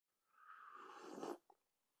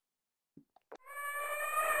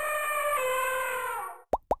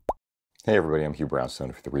Hey everybody, I'm Hugh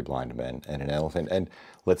Brownstone for 3 Blind Men and an Elephant, and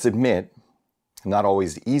let's admit, not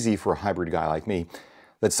always easy for a hybrid guy like me,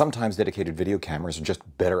 that sometimes dedicated video cameras are just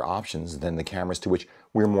better options than the cameras to which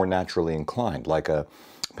we're more naturally inclined, like a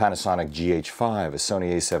Panasonic GH5, a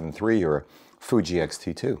Sony A7 III, or a Fuji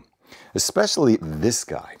X-T2. Especially this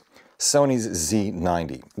guy, Sony's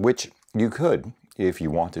Z90, which you could, if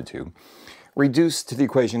you wanted to, reduce to the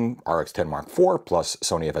equation RX10 Mark IV plus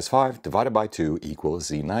Sony FS5 divided by 2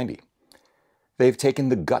 equals Z90. They've taken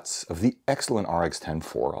the guts of the excellent RX10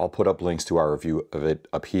 IV, I'll put up links to our review of it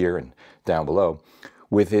up here and down below,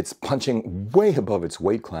 with its punching way above its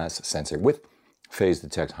weight class sensor with phase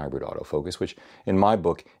detect hybrid autofocus, which in my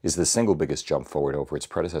book is the single biggest jump forward over its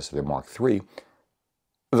predecessor, the Mark III,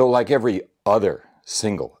 though like every other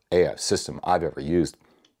single AF system I've ever used,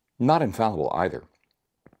 not infallible either.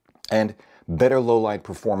 And better low-light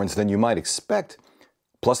performance than you might expect,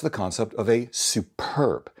 plus the concept of a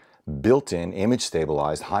superb built-in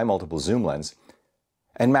image-stabilized high multiple zoom lens,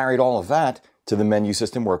 and married all of that to the menu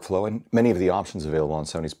system workflow and many of the options available on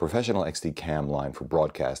Sony's professional XD cam line for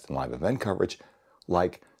broadcast and live event coverage,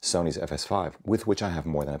 like Sony's FS5, with which I have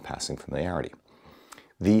more than a passing familiarity.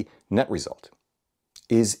 The net result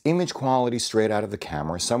is image quality straight out of the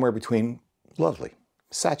camera, somewhere between lovely,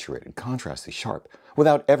 saturated, contrasty, sharp,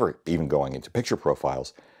 without ever even going into picture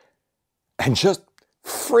profiles, and just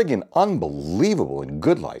friggin' unbelievable in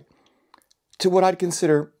good light, to what I'd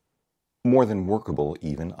consider more than workable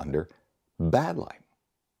even under bad light.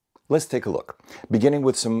 Let's take a look, beginning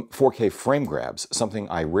with some 4K frame grabs, something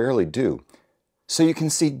I rarely do, so you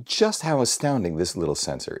can see just how astounding this little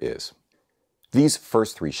sensor is. These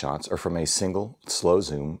first 3 shots are from a single slow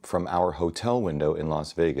zoom from our hotel window in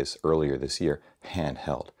Las Vegas earlier this year,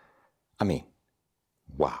 handheld. I mean,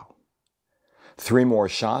 wow. 3 more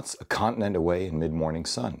shots a continent away in mid-morning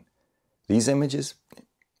sun. These images,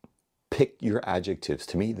 pick your adjectives.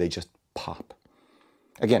 To me, they just pop.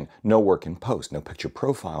 Again, no work in post, no picture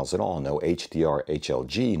profiles at all, no HDR,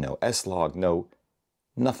 HLG, no S-Log, no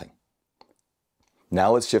nothing.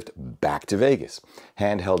 Now let's shift back to Vegas,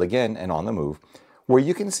 handheld again and on the move, where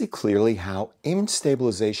you can see clearly how image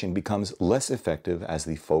stabilization becomes less effective as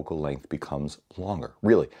the focal length becomes longer.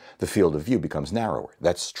 Really, the field of view becomes narrower.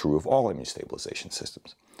 That's true of all image stabilization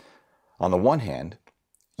systems. On the one hand,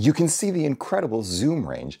 you can see the incredible zoom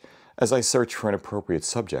range as I search for an appropriate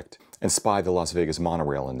subject and spy the Las Vegas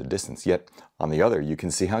monorail in the distance. Yet, on the other, you can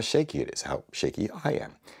see how shaky it is, how shaky I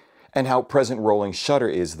am, and how present rolling shutter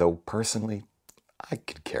is, though personally, I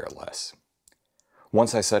could care less.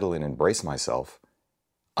 Once I settle in and brace myself,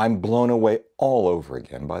 I'm blown away all over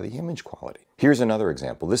again by the image quality. Here's another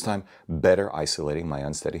example, this time better isolating my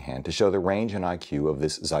unsteady hand to show the range and IQ of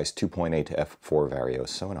this Zeiss 2.8 to f4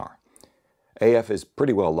 Vario-Sonnar. AF is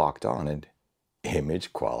pretty well locked on and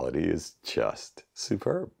image quality is just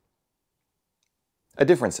superb. A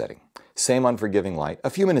different setting, same unforgiving light, a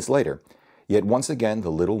few minutes later, yet once again the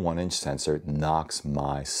little 1-inch sensor knocks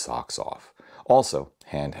my socks off. Also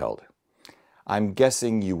handheld. I'm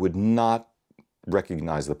guessing you would not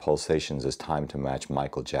recognize the pulsations as time to match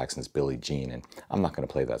Michael Jackson's Billie Jean, and I'm not going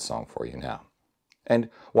to play that song for you now. And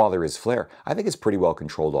while there is flare, I think it's pretty well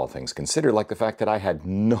controlled all things considered, like the fact that I had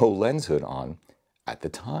no lens hood on at the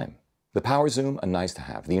time. The power zoom, a nice to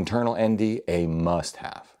have. The internal ND, a must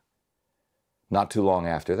have. Not too long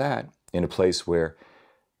after that, in a place where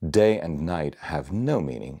day and night have no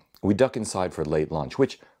meaning, we duck inside for late lunch,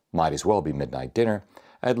 which might as well be midnight dinner,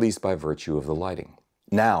 at least by virtue of the lighting.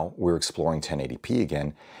 Now we're exploring 1080p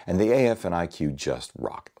again, and the AF and IQ just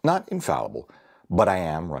rock. Not infallible, but I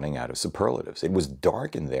am running out of superlatives. It was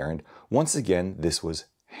dark in there, and once again, this was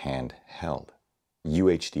handheld.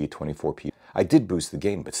 UHD 24p. I did boost the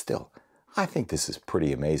gain, but still, I think this is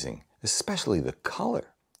pretty amazing, especially the color.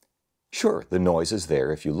 Sure, the noise is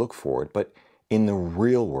there if you look for it, but in the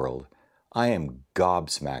real world, I am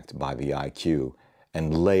gobsmacked by the IQ,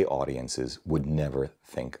 and lay audiences would never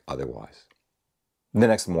think otherwise. The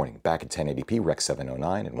next morning, back at 1080p, Rec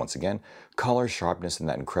 709, and once again, color, sharpness, and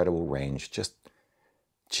that incredible range, just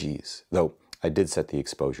geez. Though I did set the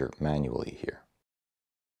exposure manually here.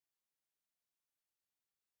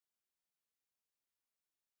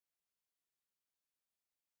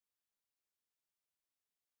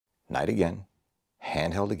 Night again,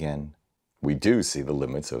 handheld again, we do see the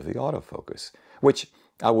limits of the autofocus, which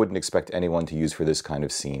I wouldn't expect anyone to use for this kind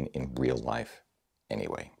of scene in real life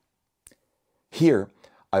anyway. Here,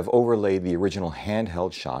 I've overlaid the original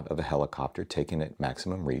handheld shot of a helicopter taken at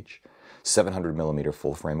maximum reach, 700mm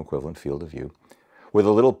full-frame equivalent field of view, with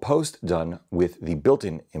a little post done with the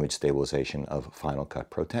built-in image stabilization of Final Cut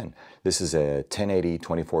Pro 10. This is a 1080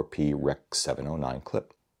 24p Rec 709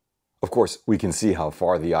 clip. Of course, we can see how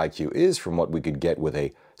far the IQ is from what we could get with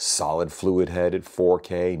a solid fluid head at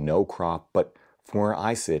 4K, no crop, but from where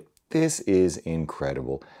I sit, this is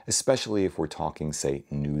incredible, especially if we're talking, say,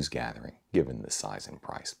 news gathering, given the size and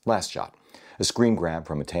price. Last shot, a screen grab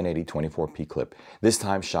from a 1080 24p clip, this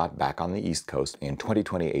time shot back on the East Coast in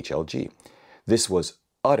 2020 HLG. This was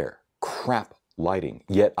utter crap lighting,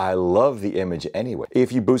 yet I love the image anyway.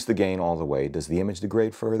 If you boost the gain all the way, does the image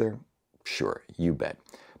degrade further? Sure, you bet.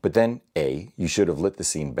 But then A, you should have lit the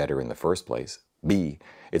scene better in the first place. B,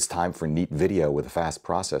 it's time for neat video with a fast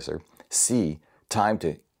processor. C, time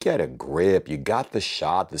to get a grip, you got the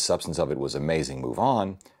shot, the substance of it was amazing, move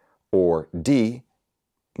on. Or D,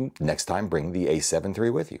 next time bring the A7 III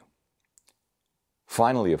with you.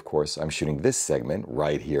 Finally, of course, I'm shooting this segment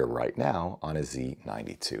right here, right now on a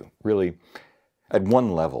Z90 II. Really, at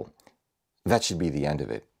one level, that should be the end of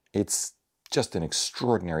it. It's just an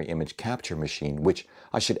extraordinary image capture machine, which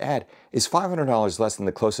I should add is $500 less than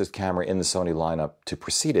the closest camera in the Sony lineup to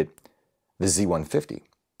precede it, the Z150,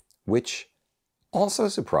 which also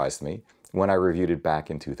surprised me when I reviewed it back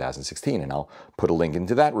in 2016, and I'll put a link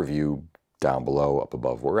into that review down below, up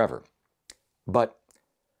above, wherever. But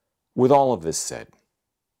with all of this said,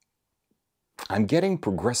 I'm getting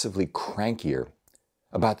progressively crankier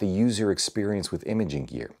about the user experience with imaging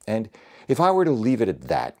gear, and if I were to leave it at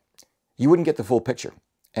that, you wouldn't get the full picture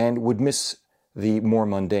and would miss the more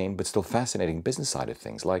mundane but still fascinating business side of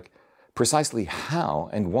things, like precisely how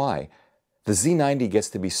and why the Z90 gets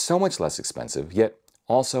to be so much less expensive, yet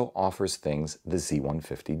also offers things the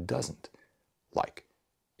Z150 doesn't, like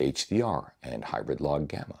HDR and hybrid log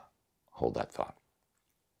gamma. Hold that thought.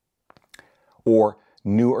 Or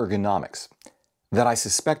new ergonomics, that I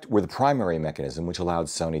suspect were the primary mechanism which allowed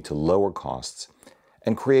Sony to lower costs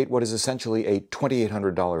and create what is essentially a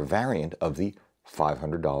 $2,800 variant of the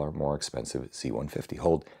 $500 more expensive Z150.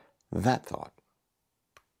 Hold that thought.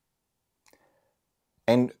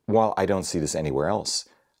 And while I don't see this anywhere else,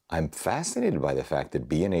 I'm fascinated by the fact that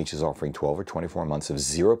B&H is offering 12 or 24 months of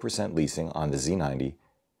 0% leasing on the Z90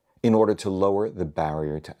 in order to lower the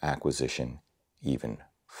barrier to acquisition even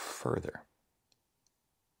further.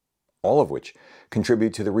 All of which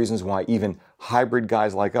contribute to the reasons why even hybrid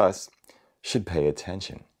guys like us should pay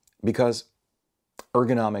attention. Because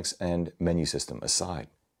ergonomics and menu system aside,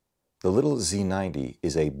 the little Z90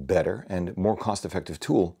 is a better and more cost-effective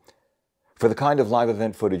tool for the kind of live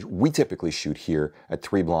event footage we typically shoot here at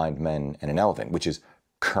Three Blind Men and an Elephant, which is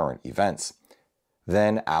current events,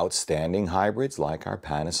 than outstanding hybrids like our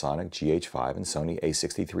Panasonic GH5 and Sony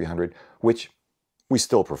a6300, which we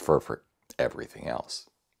still prefer for everything else.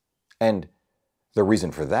 And the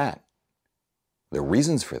reasons for that,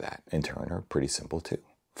 in turn, are pretty simple too.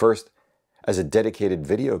 First, as a dedicated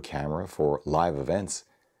video camera for live events,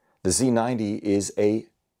 the Z90 is a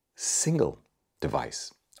single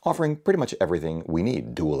device, offering pretty much everything we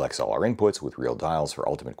need. Dual XLR inputs with real dials for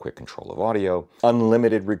ultimate quick control of audio,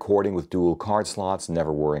 unlimited recording with dual card slots,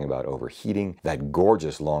 never worrying about overheating, that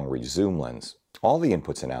gorgeous long-reach zoom lens, all the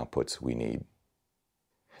inputs and outputs we need,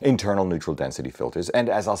 internal neutral density filters, and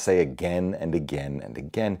as I'll say again and again and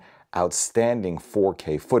again, outstanding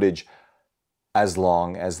 4K footage as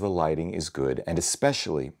long as the lighting is good, and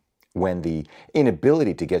especially when the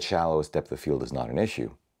inability to get shallowest depth of field is not an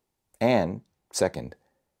issue. And second,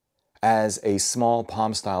 as a small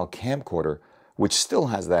palm-style camcorder, which still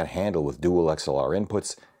has that handle with dual XLR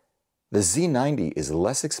inputs, the Z90 is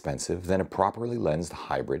less expensive than a properly lensed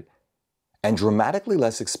hybrid and dramatically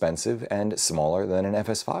less expensive and smaller than an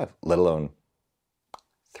FS5, let alone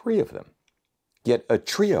 3 of them. Yet a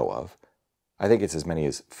trio of, I think it's as many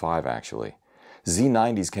as 5 actually,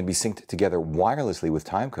 Z90s can be synced together wirelessly with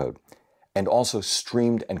timecode and also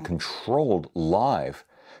streamed and controlled live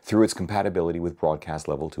through its compatibility with broadcast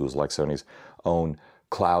level tools like Sony's own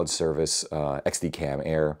cloud service, XDCam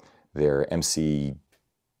Air, their MCX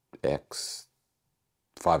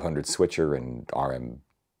 500 switcher, and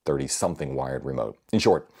RM30-something wired remote. In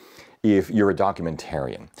short, if you're a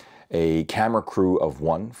documentarian, a camera crew of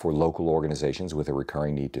 1 for local organizations with a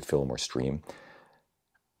recurring need to film or stream,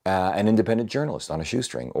 an independent journalist on a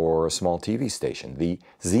shoestring, or a small TV station, the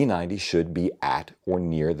Z90 should be at or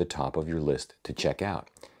near the top of your list to check out.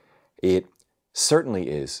 It certainly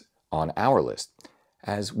is on our list,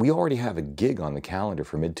 as we already have a gig on the calendar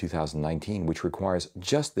for mid-2019 which requires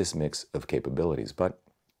just this mix of capabilities. But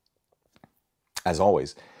as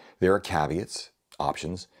always, there are caveats,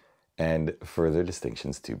 options, and further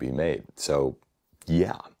distinctions to be made. So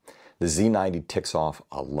yeah, the Z90 ticks off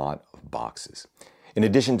a lot of boxes. In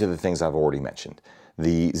addition to the things I've already mentioned,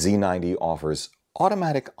 the Z90 offers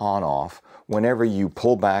automatic on-off whenever you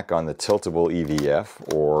pull back on the tiltable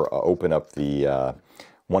EVF or open up the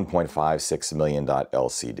 1.56 million dot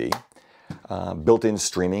LCD. Built-in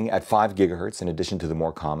streaming at 5 gigahertz in addition to the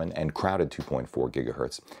more common and crowded 2.4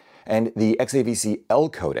 gigahertz. And the XAVC-L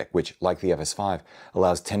codec, which, like the FS5,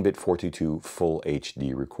 allows 10-bit 422 full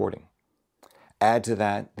HD recording. Add to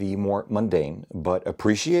that the more mundane but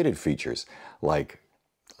appreciated features like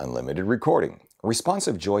unlimited recording,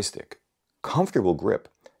 responsive joystick, comfortable grip,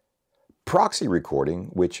 proxy recording,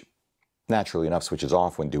 which naturally enough switches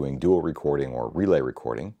off when doing dual recording or relay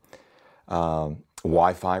recording,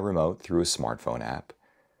 Wi-Fi remote through a smartphone app,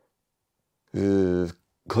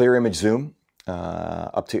 clear image zoom,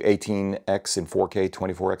 up to 18x in 4K,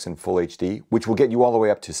 24x in Full HD, which will get you all the way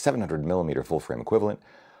up to 700mm full frame equivalent,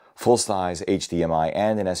 full-size HDMI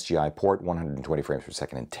and an SGI port, 120 frames per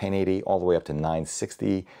second in 1080, all the way up to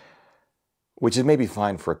 960, which is maybe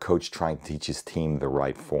fine for a coach trying to teach his team the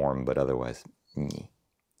right form, but otherwise, meh.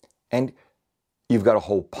 And you've got a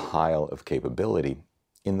whole pile of capability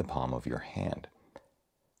in the palm of your hand.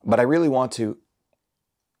 But I really want to,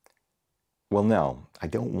 well, no, I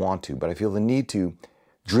don't want to, but I feel the need to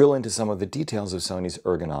drill into some of the details of Sony's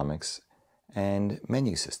ergonomics and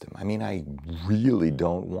menu system. I mean, I really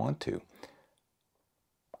don't want to.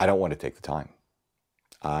 I don't want to take the time.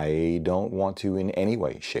 I don't want to in any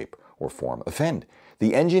way, shape, or form offend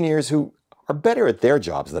the engineers who are better at their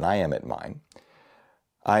jobs than I am at mine.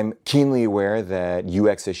 I'm keenly aware that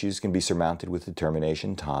UX issues can be surmounted with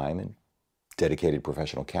determination, time, and dedicated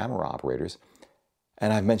professional camera operators.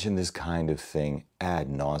 And I've mentioned this kind of thing ad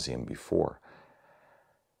nauseum before.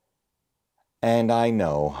 And I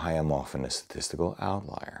know I am often a statistical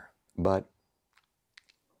outlier, but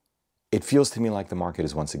it feels to me like the market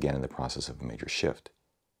is once again in the process of a major shift.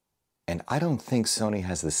 And I don't think Sony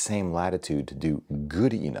has the same latitude to do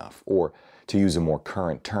good enough, or to use a more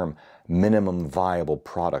current term, minimum viable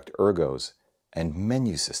product ergos and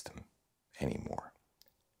menu system anymore.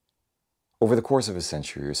 Over the course of a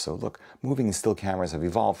century or so, look, moving and still cameras have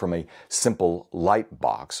evolved from a simple light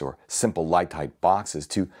box or simple light-tight boxes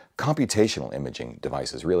to computational imaging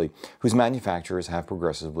devices, really, whose manufacturers have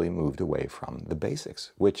progressively moved away from the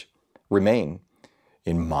basics, which remain,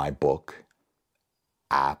 in my book,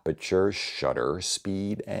 aperture, shutter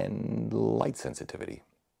speed, and light sensitivity.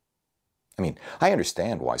 I mean, I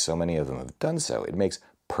understand why so many of them have done so. It makes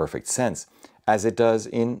perfect sense, as it does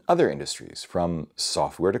in other industries, from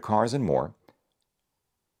software to cars and more,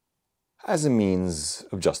 as a means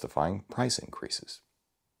of justifying price increases.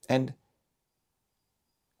 And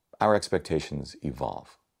our expectations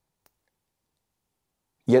evolve.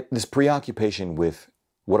 Yet this preoccupation with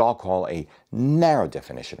what I'll call a narrow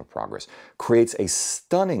definition of progress creates a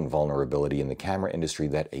stunning vulnerability in the camera industry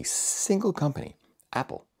that a single company,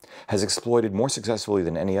 Apple, has exploited more successfully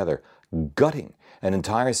than any other, gutting an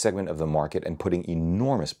entire segment of the market and putting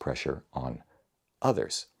enormous pressure on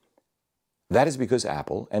others. That is because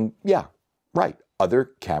Apple, and yeah, right,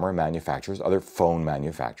 other camera manufacturers, other phone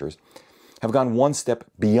manufacturers, have gone one step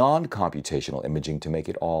beyond computational imaging to make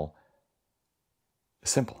it all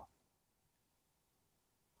simple,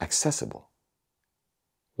 accessible,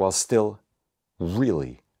 while still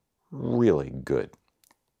really, really good.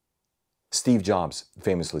 Steve Jobs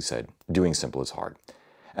famously said, "Doing simple is hard."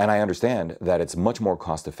 And I understand that it's much more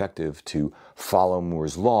cost-effective to follow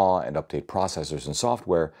Moore's law and update processors and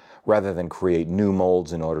software rather than create new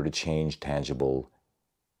molds in order to change tangible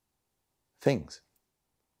things.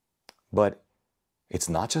 But it's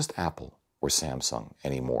not just Apple or Samsung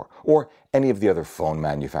anymore, or any of the other phone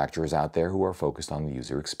manufacturers out there who are focused on the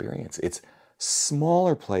user experience. It's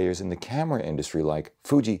smaller players in the camera industry like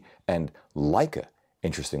Fuji and Leica,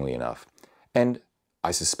 interestingly enough. And I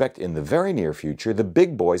suspect in the very near future, the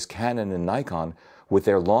big boys Canon and Nikon with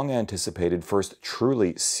their long-anticipated first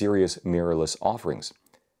truly serious mirrorless offerings,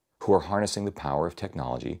 who are harnessing the power of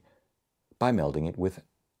technology by melding it with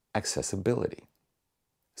accessibility,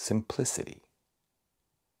 simplicity,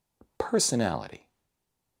 personality,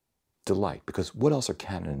 delight, because what else are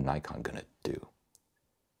Canon and Nikon going to do?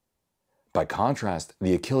 By contrast,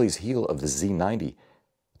 the Achilles heel of the Z90,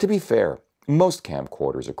 to be fair, most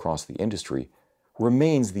camcorders across the industry,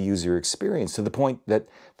 remains the user experience, to the point that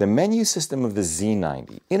the menu system of the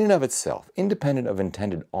Z90, in and of itself, independent of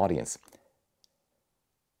intended audience,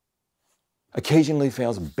 occasionally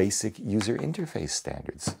fails basic user interface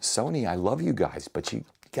standards. Sony, I love you guys, but you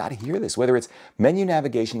got to hear this. Whether it's menu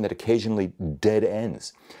navigation that occasionally dead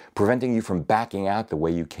ends, preventing you from backing out the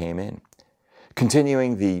way you came in,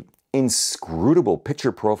 continuing the inscrutable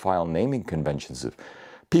picture profile naming conventions of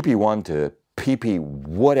PP1 to PP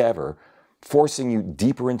whatever, forcing you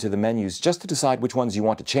deeper into the menus just to decide which ones you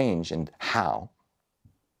want to change and how.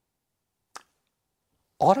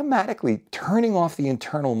 Automatically turning off the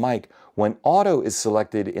internal mic when auto is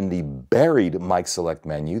selected in the buried mic select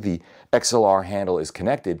menu, the XLR handle is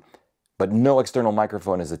connected, but no external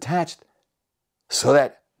microphone is attached, so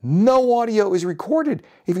that no audio is recorded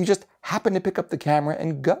if you just happen to pick up the camera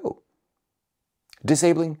and go.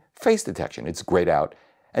 Disabling face detection, it's grayed out,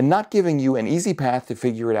 and not giving you an easy path to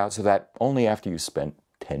figure it out so that only after you spent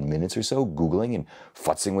 10 minutes or so Googling and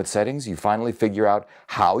futzing with settings, you finally figure out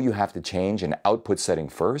how you have to change an output setting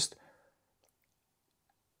first.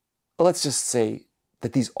 Let's just say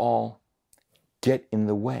that these all get in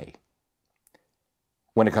the way.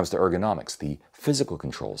 When it comes to ergonomics, the physical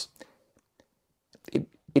controls,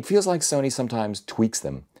 it feels like Sony sometimes tweaks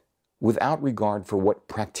them without regard for what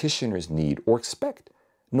practitioners need or expect,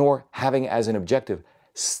 nor having as an objective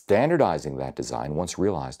standardizing that design once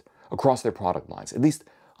realized across their product lines, at least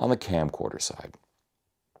on the camcorder side.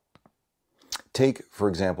 Take, for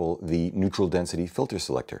example, the neutral density filter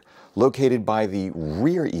selector, located by the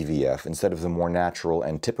rear EVF instead of the more natural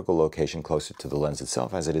and typical location closer to the lens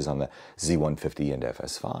itself as it is on the Z150 and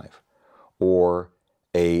FS5. Or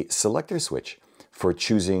a selector switch for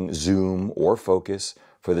choosing zoom or focus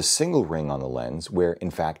for the single ring on the lens, where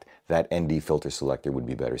in fact that ND filter selector would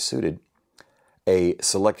be better suited. A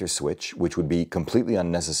selector switch, which would be completely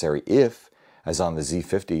unnecessary if, as on the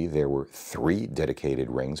Z50, there were 3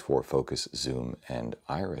 dedicated rings for focus, zoom, and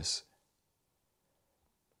iris.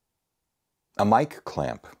 A mic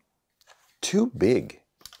clamp, too big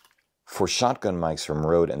for shotgun mics from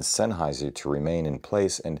Rode and Sennheiser to remain in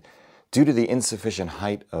place, and due to the insufficient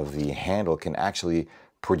height of the handle can actually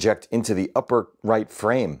project into the upper right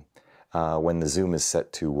frame when the zoom is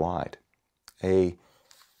set too wide. A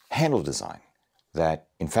handle design that,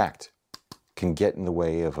 in fact, can get in the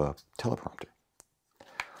way of a teleprompter.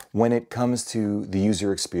 When it comes to the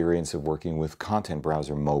user experience of working with Content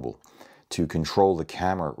Browser Mobile to control the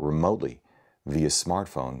camera remotely via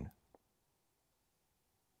smartphone,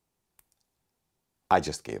 I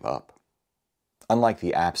just gave up. Unlike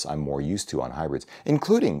the apps I'm more used to on hybrids,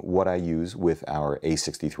 including what I use with our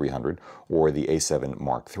A6300 or the A7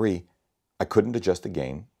 Mark III, I couldn't adjust the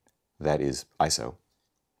gain, that is ISO,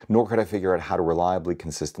 nor could I figure out how to reliably,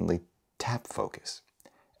 consistently tap focus.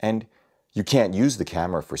 And you can't use the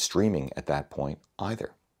camera for streaming at that point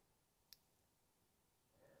either.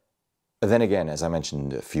 Then again, as I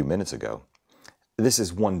mentioned a few minutes ago, this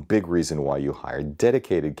is one big reason why you hire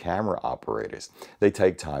dedicated camera operators. They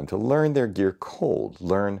take time to learn their gear cold,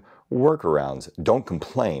 learn workarounds, don't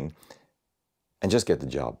complain, and just get the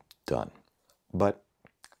job done. But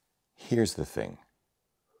here's the thing.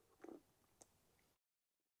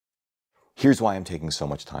 Here's why I'm taking so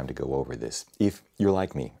much time to go over this. If you're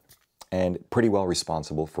like me, and pretty well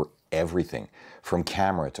responsible for everything, from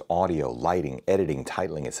camera to audio, lighting, editing,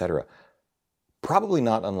 titling, etc., probably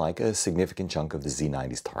not unlike a significant chunk of the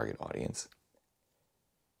Z90's target audience,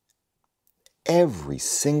 every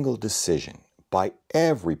single decision by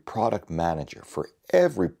every product manager for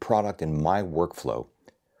every product in my workflow,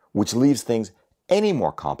 which leaves things any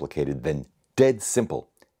more complicated than dead simple,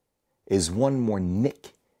 is one more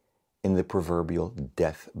nick in the proverbial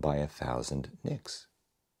death by 1,000 nicks.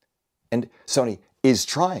 And Sony is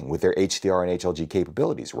trying with their HDR and HLG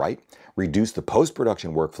capabilities, right? Reduce the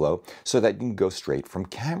post-production workflow so that you can go straight from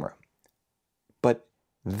camera. But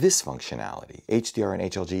this functionality, HDR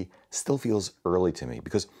and HLG, still feels early to me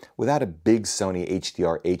because without a big Sony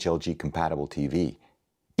HDR HLG compatible TV,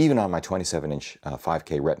 even on my 27-inch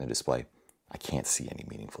 5K Retina display, I can't see any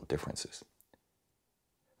meaningful differences.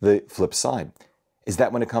 The flip side is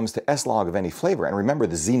that when it comes to S-Log of any flavor, and remember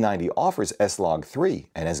the Z90 offers S-Log 3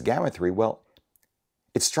 and S-Gamma 3, well,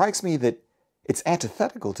 it strikes me that it's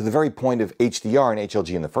antithetical to the very point of HDR and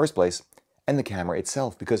HLG in the first place, and the camera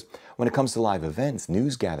itself, because when it comes to live events,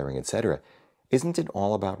 news gathering, etc., isn't it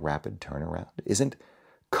all about rapid turnaround? Isn't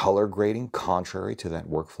color grading contrary to that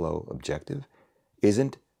workflow objective?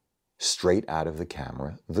 Isn't straight out of the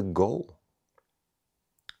camera the goal?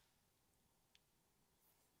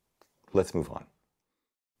 Let's move on.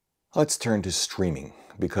 Let's turn to streaming,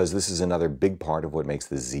 because this is another big part of what makes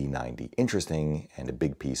the Z90 interesting and a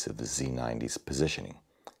big piece of the Z90's positioning.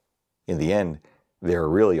 In the end, there are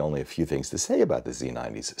really only a few things to say about the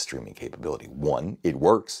Z90's streaming capability. 1, it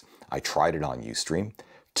works. I tried it on Ustream.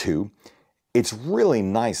 2, it's really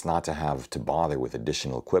nice not to have to bother with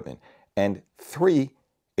additional equipment. And 3,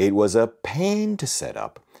 it was a pain to set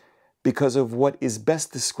up because of what is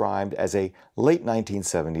best described as a late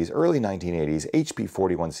 1970s, early 1980s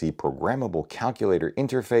HP41C programmable calculator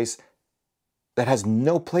interface that has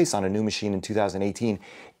no place on a new machine in 2018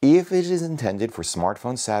 if it is intended for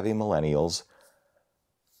smartphone-savvy millennials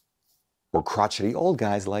or crotchety old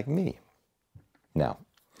guys like me. Now,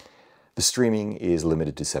 the streaming is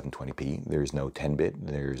limited to 720p. There's no 10-bit,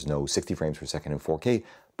 there's no 60 frames per second in 4K,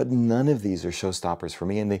 but none of these are showstoppers for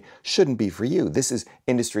me, and they shouldn't be for you. This is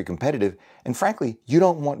industry competitive, and frankly, you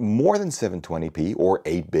don't want more than 720p or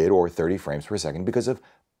 8-bit or 30 frames per second because of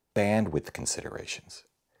bandwidth considerations.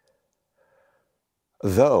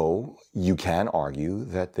 Though you can argue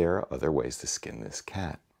that there are other ways to skin this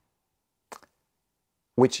cat.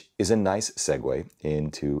 Which is a nice segue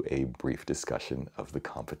into a brief discussion of the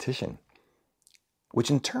competition, which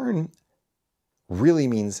in turn really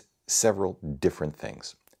means several different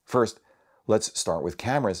things. First, let's start with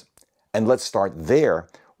cameras, and let's start there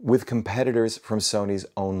with competitors from Sony's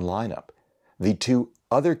own lineup. The two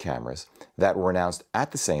other cameras that were announced at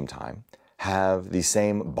the same time have the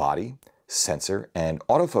same body, sensor, and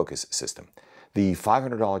autofocus system. The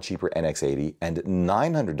 $500 cheaper NX80 and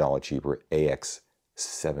 $900 cheaper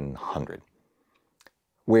AX700.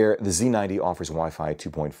 Where the Z90 offers Wi-Fi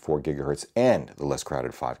 2.4 GHz and the less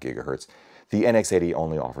crowded 5 GHz, the NX80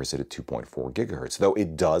 only offers it at 2.4 GHz, though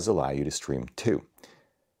it does allow you to stream too.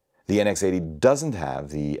 The NX80 doesn't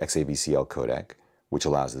have the XAVCL codec, which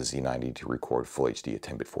allows the Z90 to record Full HD at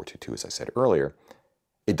 10-bit 422, as I said earlier.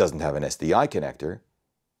 It doesn't have an SDI connector.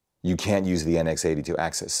 You can't use the NX80 to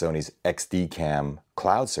access Sony's XDCam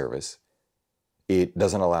cloud service. It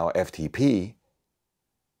doesn't allow FTP.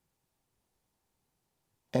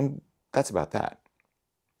 And that's about that.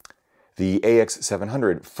 The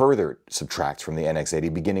AX700 further subtracts from the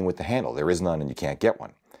NX80, beginning with the handle. There is none and you can't get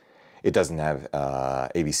one. It doesn't have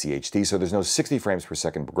AVC HD, so there's no 60 frames per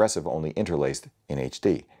second progressive, only interlaced in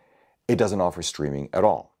HD. It doesn't offer streaming at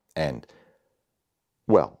all. And,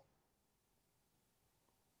 well,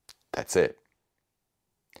 that's it.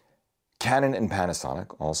 Canon and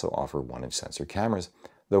Panasonic also offer 1-inch sensor cameras,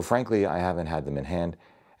 though frankly I haven't had them in hand,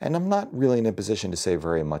 and I'm not really in a position to say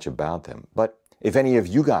very much about them. But if any of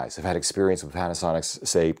you guys have had experience with Panasonic's,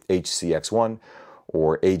 say, HCX1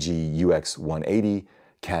 or AG-UX180,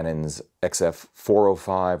 Canon's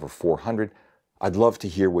XF405 or 400, I'd love to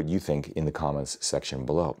hear what you think in the comments section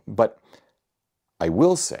below. But I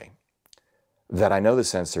will say that I know the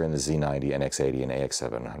sensor in the Z90, NX80, and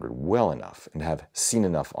AX700 well enough and have seen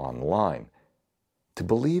enough online to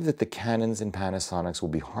believe that the Canons and Panasonics will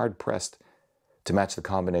be hard-pressed to match the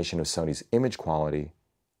combination of Sony's image quality,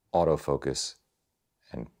 autofocus,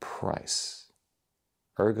 and price.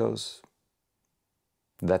 Ergos?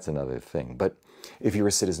 That's another thing. But if you're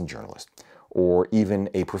a citizen journalist, or even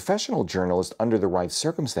a professional journalist under the right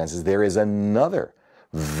circumstances, there is another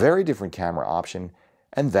very different camera option,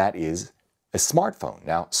 and that is a smartphone.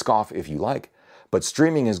 Now, scoff if you like, but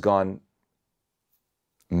streaming has gone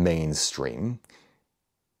mainstream.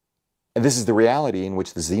 And this is the reality in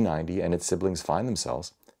which the Z90 and its siblings find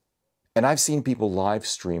themselves. And I've seen people live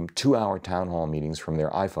stream 2-hour town hall meetings from their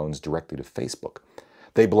iPhones directly to Facebook.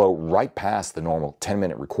 They blow right past the normal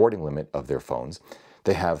 10-minute recording limit of their phones.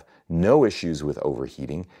 They have no issues with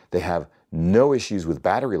overheating. They have no issues with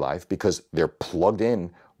battery life because they're plugged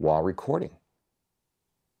in while recording.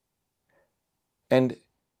 And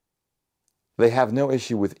they have no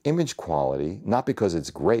issue with image quality, not because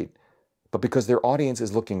it's great, but because their audience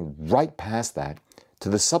is looking right past that to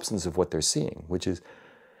the substance of what they're seeing, which is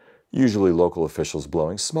usually local officials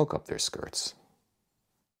blowing smoke up their skirts.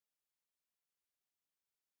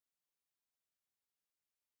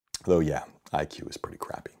 Though, yeah, IQ is pretty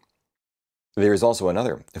crappy. There is also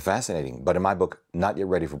another fascinating, but in my book, not yet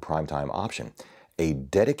ready for primetime option, a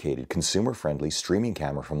dedicated consumer-friendly streaming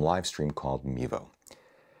camera from Livestream called Mevo.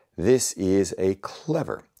 This is a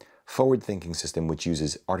clever, forward-thinking system which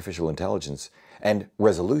uses artificial intelligence and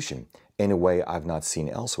resolution in a way I've not seen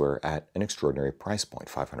elsewhere at an extraordinary price point,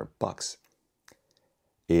 $500.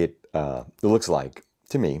 It looks like,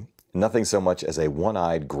 to me, nothing so much as a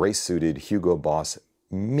one-eyed, gray-suited Hugo Boss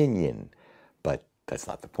minion, but that's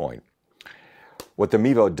not the point. What the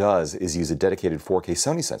Mevo does is use a dedicated 4K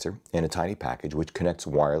Sony sensor in a tiny package which connects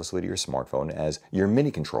wirelessly to your smartphone as your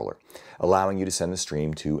mini controller, allowing you to send the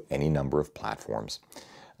stream to any number of platforms.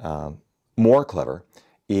 More clever,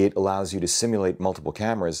 it allows you to simulate multiple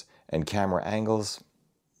cameras and camera angles,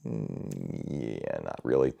 yeah, not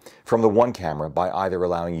really, from the one camera by either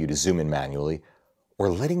allowing you to zoom in manually or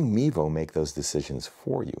letting Mevo make those decisions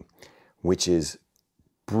for you, which is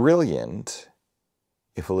brilliant,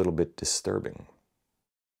 if a little bit disturbing.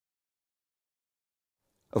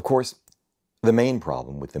 Of course, The main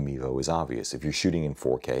problem with the Mevo is obvious. If you're shooting in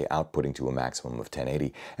 4K, outputting to a maximum of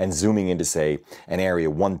 1080, and zooming into, say, an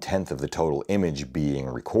area 1/10 of the total image being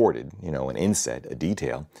recorded, an inset, a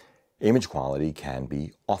detail, image quality can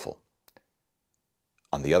be awful.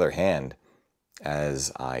 On the other hand,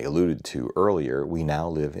 as I alluded to earlier, we now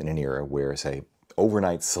live in an era where, say,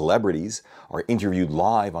 overnight celebrities are interviewed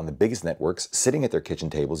live on the biggest networks, sitting at their kitchen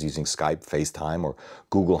tables using Skype, FaceTime, or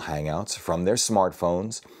Google Hangouts from their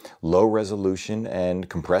smartphones, low resolution and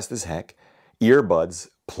compressed as heck, earbuds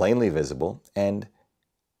plainly visible, and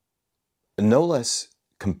no less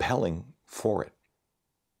compelling for it.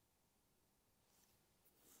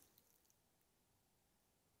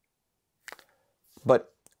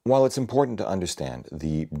 But while it's important to understand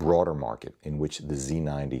the broader market in which the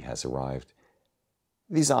Z90 has arrived,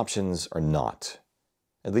 these options are not,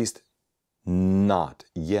 at least not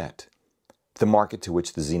yet, the market to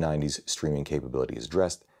which the Z90's streaming capability is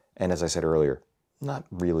addressed, and as I said earlier, not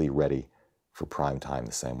really ready for prime time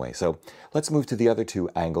the same way. So let's move to the other two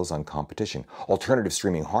angles on competition: alternative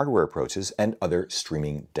streaming hardware approaches and other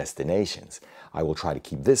streaming destinations. I will try to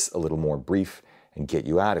keep this a little more brief and get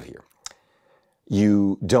you out of here.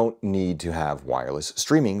 You don't need to have wireless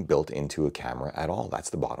streaming built into a camera at all. That's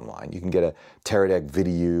the bottom line. You can get a Teradek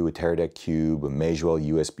Video, a Teradek Cube, a Magewell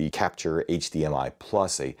USB Capture, HDMI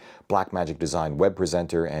Plus, a Blackmagic designed web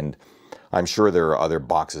presenter, and I'm sure there are other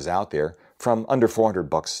boxes out there from under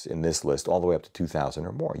 $400 in this list all the way up to $2,000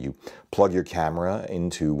 or more. You plug your camera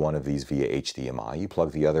into one of these via HDMI, you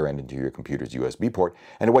plug the other end into your computer's USB port,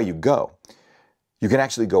 and away you go. You can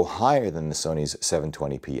actually go higher than the Sony's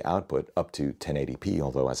 720p output, up to 1080p,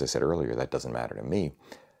 although, as I said earlier, that doesn't matter to me.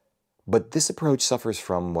 But this approach suffers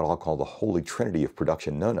from what I'll call the holy trinity of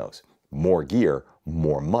production no-nos. More gear,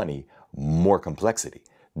 more money, more complexity.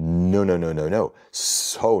 No, no, no, no, no.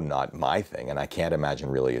 So not my thing, and I can't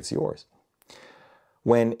imagine really it's yours.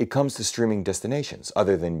 When it comes to streaming destinations,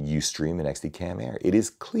 other than Ustream and XDCam Air, it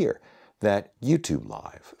is clear that YouTube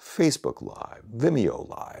Live, Facebook Live, Vimeo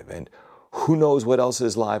Live, and who knows what else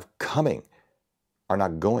is live coming are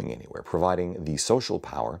not going anywhere, providing the social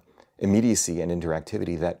power, immediacy, and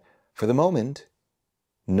interactivity that, for the moment,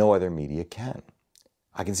 no other media can.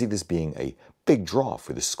 I can see this being a big draw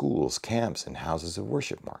for the schools, camps, and houses of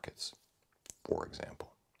worship markets, for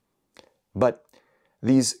example. But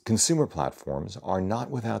these consumer platforms are not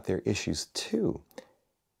without their issues too,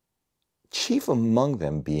 chief among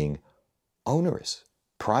them being onerous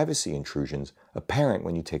privacy intrusions apparent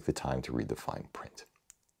when you take the time to read the fine print.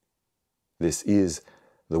 This is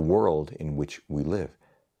the world in which we live.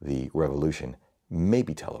 The revolution may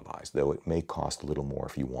be televised, though it may cost a little more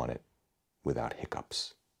if you want it without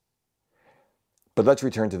hiccups. But let's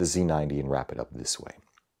return to the Z90 and wrap it up this way.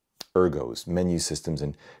 Ergos, menu systems,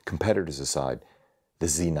 and competitors aside, the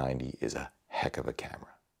Z90 is a heck of a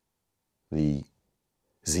camera. The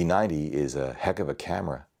Z90 is a heck of a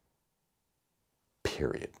camera,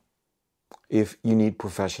 period. If you need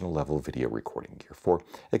professional level video recording gear for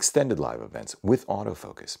extended live events with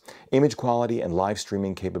autofocus, image quality and live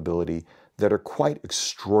streaming capability that are quite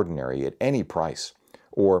extraordinary at any price,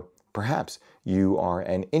 or perhaps you are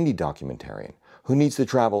an indie documentarian who needs to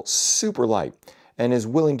travel super light and is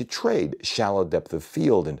willing to trade shallow depth of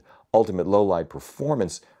field and ultimate low light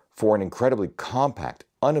performance for an incredibly compact,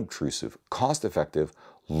 unobtrusive, cost-effective,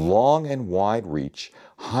 long and wide reach,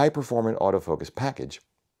 high-performant autofocus package,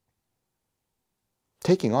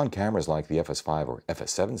 taking on cameras like the FS5 or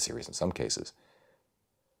FS7 series in some cases,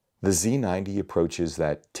 the Z90 approaches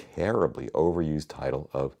that terribly overused title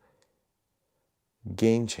of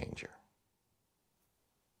game changer.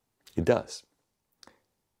 It does.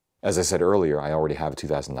 As I said earlier, I already have a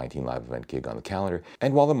 2019 live event gig on the calendar,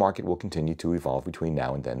 and while the market will continue to evolve between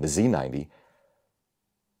now and then, the Z90,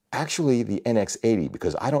 actually the NX80,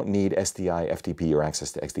 because I don't need SDI, FTP, or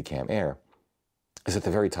access to XDCam Air, is at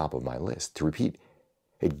the very top of my list. To repeat,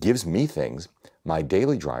 it gives me things my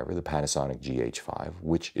daily driver, the Panasonic GH5,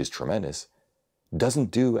 which is tremendous,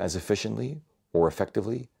 doesn't do as efficiently or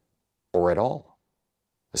effectively or at all,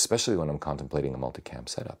 especially when I'm contemplating a multicam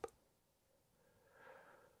setup.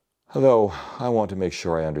 Although I want to make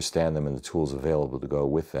sure I understand them and the tools available to go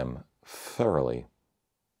with them thoroughly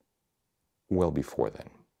well before then.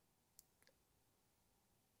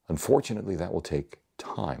 Unfortunately, that will take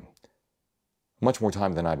time. Much more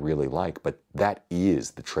time than I'd really like, but that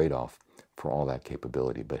is the trade-off for all that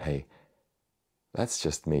capability. But hey, that's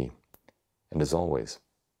just me. And as always,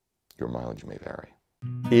 your mileage may vary.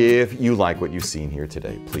 If you like what you've seen here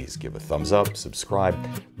today, please give a thumbs up, subscribe,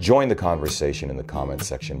 join the conversation in the comments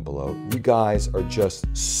section below. You guys are just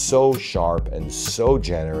so sharp and so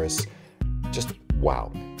generous. Just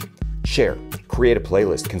wow. share, create a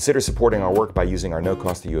playlist, consider supporting our work by using our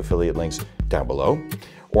no-cost-to-you affiliate links down below,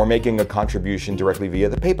 or making a contribution directly via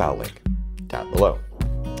the PayPal link down below.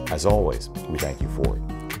 As always, we thank you for it.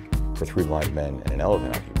 For Three Blind Men and an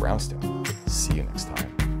Elephant, I'm Hugh Brownstone. See you next time.